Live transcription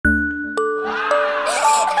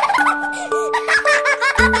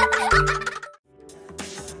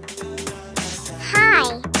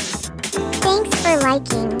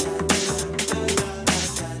liking.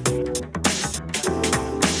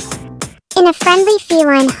 In a friendly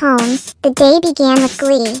feline home, the day began with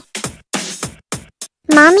glee.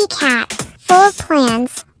 Mommy Cat, full of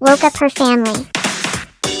plans, woke up her family.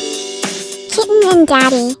 Kitten and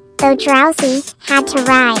Daddy, though drowsy, had to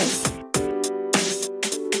rise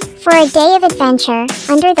for a day of adventure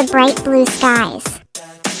under the bright blue skies.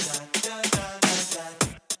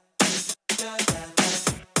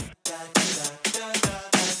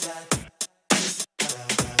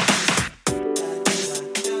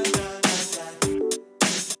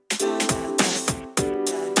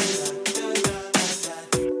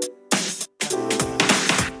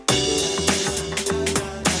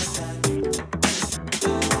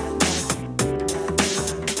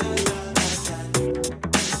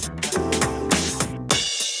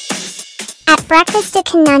 At breakfast a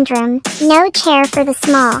conundrum, no chair for the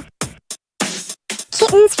small.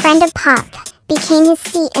 Kitten's friend a pup became his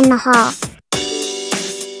seat in the hall.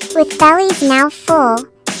 With bellies now full,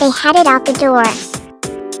 they headed out the door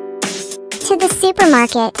to the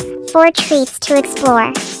supermarket for treats to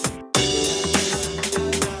explore.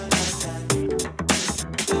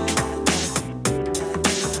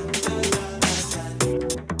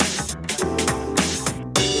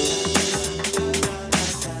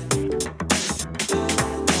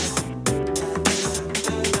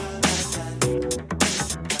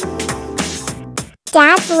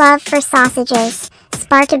 Dad's love for sausages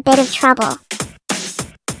sparked a bit of trouble.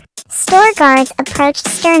 Store guards approached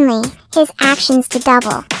sternly, his actions to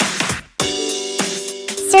double.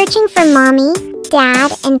 Searching for Mommy,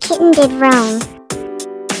 Dad, and Kitten did roam.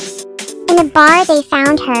 In a bar they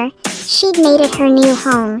found her, she'd made it her new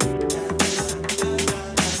home.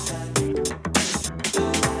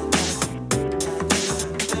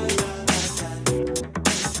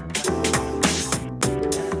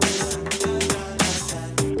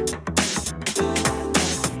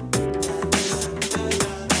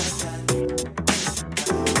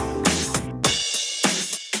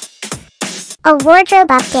 A wardrobe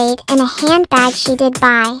update and a handbag she did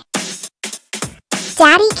buy.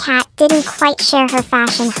 Daddy Cat didn't quite share her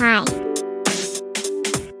fashion high.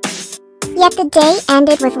 Yet the day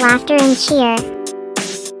ended with laughter and cheer.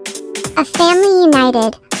 A family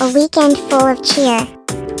united, a weekend full of cheer.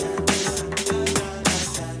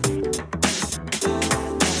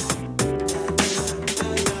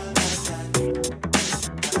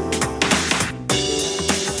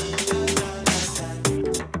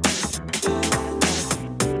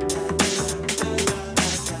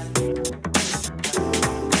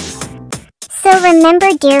 So remember,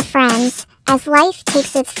 dear friends, as life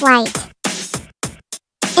takes its flight,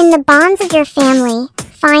 in the bonds of your family,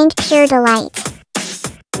 find pure delight.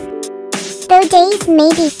 Though days may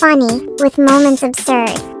be funny, with moments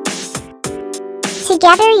absurd,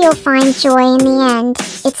 together you'll find joy in the end,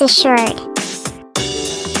 it's assured.